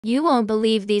You won't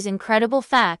believe these incredible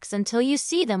facts until you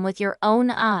see them with your own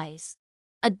eyes.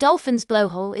 A dolphin's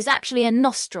blowhole is actually a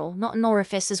nostril, not an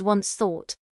orifice as once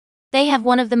thought. They have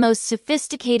one of the most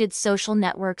sophisticated social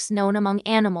networks known among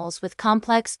animals, with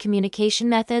complex communication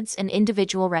methods and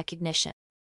individual recognition.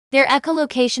 Their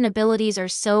echolocation abilities are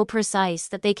so precise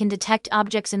that they can detect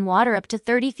objects in water up to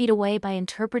 30 feet away by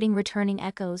interpreting returning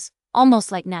echoes,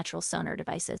 almost like natural sonar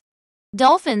devices.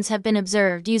 Dolphins have been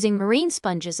observed using marine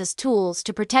sponges as tools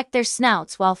to protect their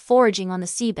snouts while foraging on the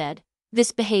seabed.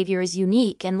 This behavior is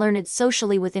unique and learned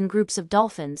socially within groups of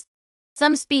dolphins.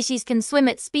 Some species can swim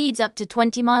at speeds up to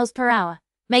 20 miles per hour,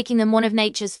 making them one of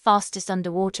nature's fastest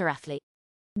underwater athletes.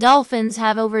 Dolphins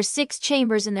have over 6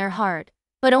 chambers in their heart,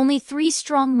 but only 3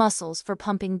 strong muscles for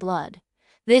pumping blood.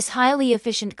 This highly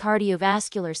efficient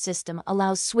cardiovascular system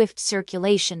allows swift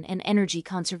circulation and energy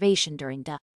conservation during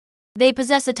death. They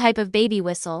possess a type of baby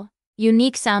whistle,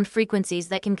 unique sound frequencies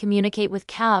that can communicate with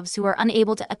calves who are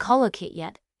unable to echolocate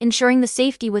yet, ensuring the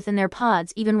safety within their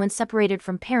pods even when separated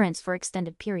from parents for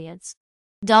extended periods.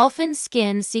 Dolphin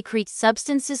skin secretes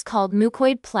substances called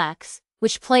mucoid plaques,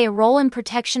 which play a role in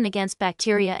protection against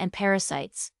bacteria and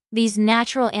parasites. These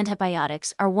natural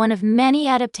antibiotics are one of many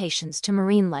adaptations to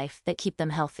marine life that keep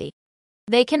them healthy.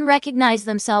 They can recognize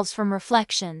themselves from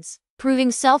reflections,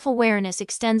 proving self-awareness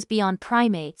extends beyond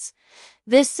primates.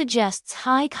 This suggests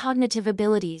high cognitive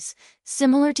abilities,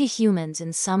 similar to humans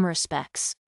in some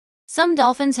respects. Some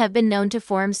dolphins have been known to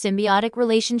form symbiotic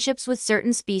relationships with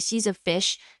certain species of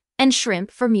fish and shrimp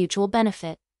for mutual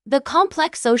benefit. The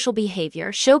complex social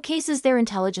behavior showcases their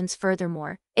intelligence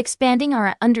furthermore, expanding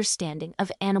our understanding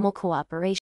of animal cooperation.